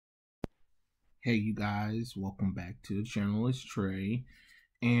Hey, you guys, welcome back to the channel. It's Trey,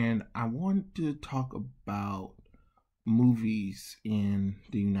 and I want to talk about movies in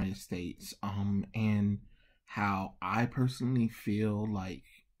the United States, and how I personally feel like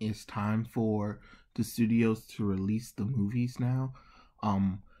it's time for the studios to release the movies now.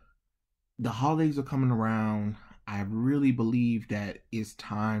 Um, the holidays are coming around. I really believe that it's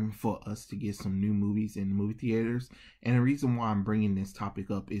time for us to get some new movies in movie theaters, and the reason why I'm bringing this topic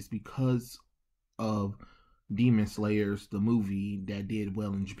up is because of Demon Slayers, the movie that did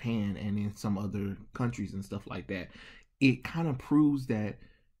well in Japan and in some other countries and stuff like that. It kind of proves that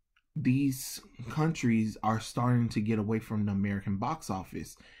these countries are starting to get away from the American box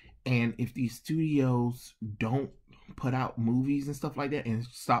office. And if these studios don't put out movies and stuff like that and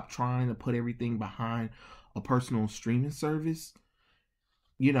stop trying to put everything behind a personal streaming service,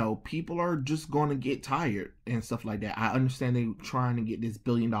 people are just going to get tired and stuff like that. I understand they trying to get this $1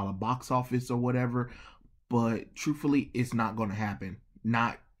 billion box office or whatever, but truthfully, it's not going to happen.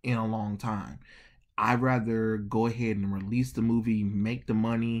 Not in a long time. I'd rather go ahead and release the movie, make the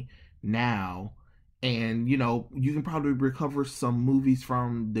money now, and you can probably recover some movies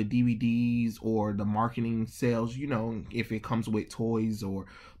from the DVDs or the marketing sales, if it comes with toys or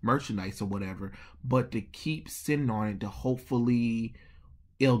merchandise or whatever. But to keep sitting on it to hopefully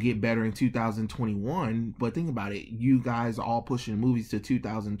it'll get better in 2021. But think about it, you guys are all pushing movies to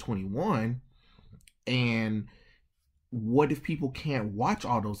 2021, and what if people can't watch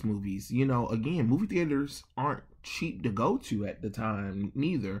all those movies? Again, movie theaters aren't cheap to go to at the time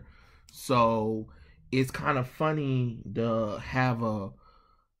neither. So it's kind of funny to have a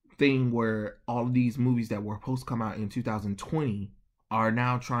thing where all of these movies that were supposed to come out in 2020 are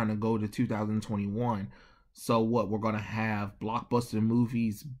now trying to go to 2021. So what, we're gonna have blockbuster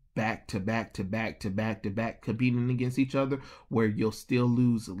movies back to back to back to back to back competing against each other, where you'll still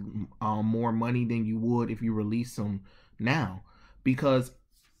lose more money than you would if you release them now. Because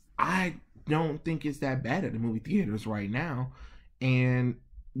I don't think it's that bad at the movie theaters right now, and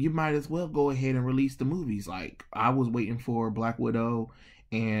you might as well go ahead and release the movies. Like, I was waiting for Black Widow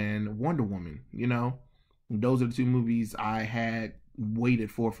and Wonder Woman. Those are the two movies I had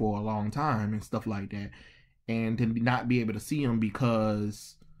waited for a long time and stuff like that, and to not be able to see them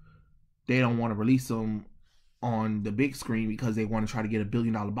because they don't want to release them on the big screen because they want to try to get $1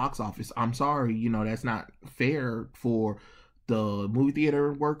 billion box office. I'm sorry, that's not fair for the movie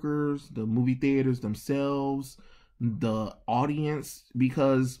theater workers, the movie theaters themselves, the audience,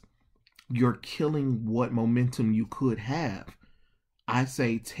 because you're killing what momentum you could have. I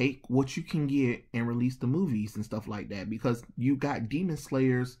say take what you can get and release the movies and stuff like that, because you got Demon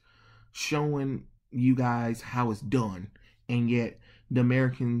Slayers showing you guys how it's done, and yet the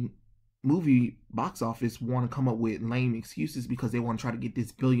American movie box office want to come up with lame excuses because they want to try to get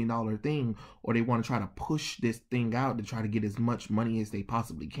this $1 billion thing, or they want to try to push this thing out to try to get as much money as they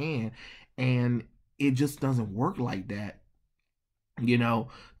possibly can, and it just doesn't work like that.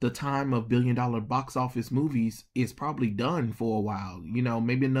 The time of $1 billion box office movies is probably done for a while.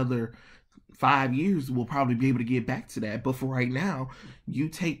 Maybe another 5 years we'll probably be able to get back to that, but for right now, you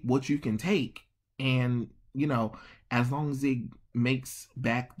take what you can take, and as long as it makes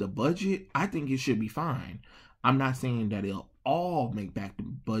back the budget, I think it should be fine. I'm not saying that it'll all make back the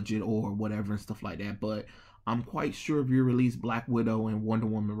budget or whatever and stuff like that, but I'm quite sure if you release Black Widow and Wonder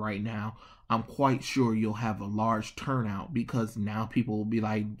Woman right now, I'm quite sure you'll have a large turnout, because now people will be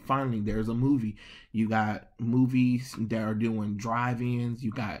like, finally, there's a movie. You got movies that are doing drive-ins, you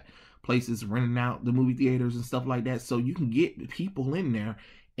got places renting out the movie theaters and stuff like that, so you can get people in there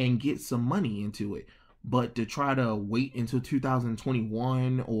and get some money into it. But to try to wait until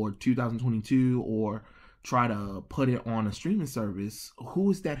 2021 or 2022 or try to put it on a streaming service, who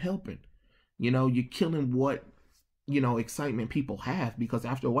is that helping? You're killing what, excitement people have, because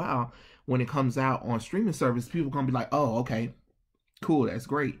after a while, when it comes out on streaming service, people are going to be like, oh, okay, cool, that's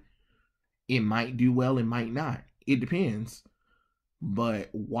great. It might do well, it might not. It depends. But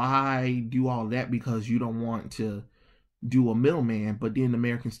why do all that? Because you don't want to do a middleman, but then the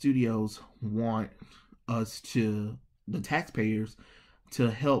American studios want us to, the taxpayers, to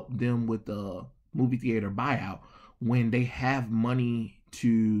help them with the movie theater buyout, when they have money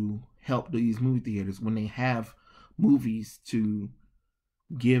to help these movie theaters, when they have movies to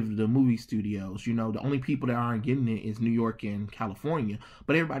give the movie studios. The only people that aren't getting it is New York and California,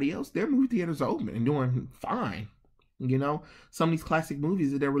 but everybody else, their movie theaters are open and doing fine. Some of these classic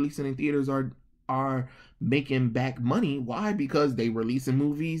movies that they're releasing in theaters are making back money. Why? Because they releasing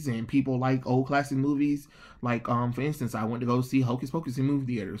movies and people like old classic movies. Like, for instance, I went to go see Hocus Pocus in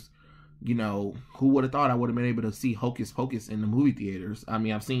movie theaters. You know, who would have thought I would have been able to see Hocus Pocus in the movie theaters? I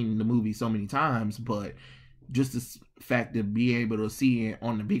mean, I've seen the movie so many times, but just the fact to be able to see it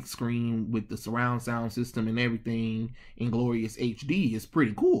on the big screen with the surround sound system and everything in glorious HD is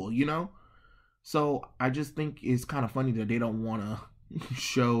pretty cool, you know? So I just think it's kind of funny that they don't want to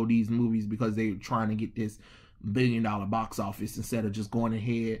show these movies because they're trying to get this $1 billion box office instead of just going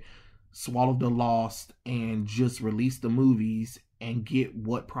ahead, swallow the loss, and just release the movies and get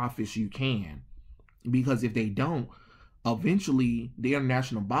what profits you can. Because if they don't, eventually the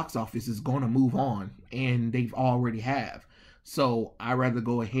international box office is going to move on, and they've already have. So I rather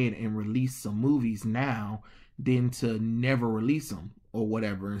go ahead and release some movies now than to never release them or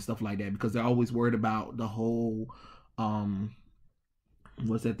whatever and stuff like that, because they're always worried about the whole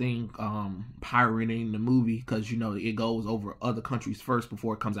what's that thing, pirating the movie, because you know it goes over other countries first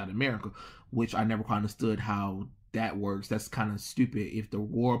before it comes out of America, which I never quite understood how that works. That's kind of stupid. If the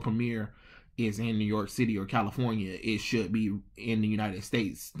world premiere is in New York City or California, it should be in the United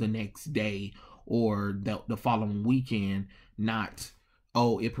States the next day or the following weekend, not,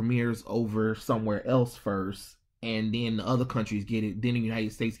 oh, it premieres over somewhere else first and then the other countries get it, then the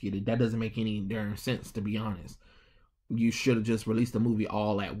United States get it. That doesn't make any darn sense, to be honest. You should have just released the movie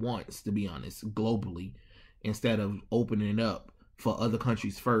all at once, to be honest, globally, instead of opening it up for other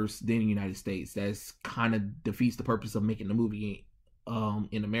countries first, then the United States. That's kind of defeats the purpose of making the movie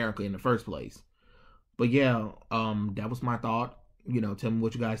in America in the first place. But yeah, that was my thought. You know, tell me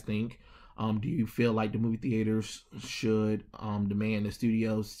what you guys think. Do you feel like the movie theaters should demand the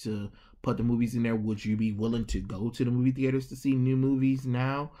studios to put the movies in there? Would you be willing to go to the movie theaters to see new movies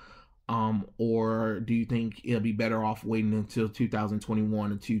now? Or do you think it'll be better off waiting until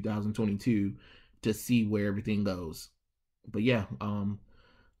 2021 or 2022 to see where everything goes? But yeah,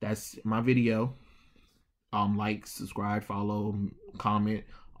 that's my video. Like, subscribe, follow, comment,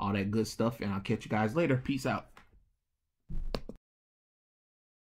 all that good stuff, and I'll catch you guys later. Peace out.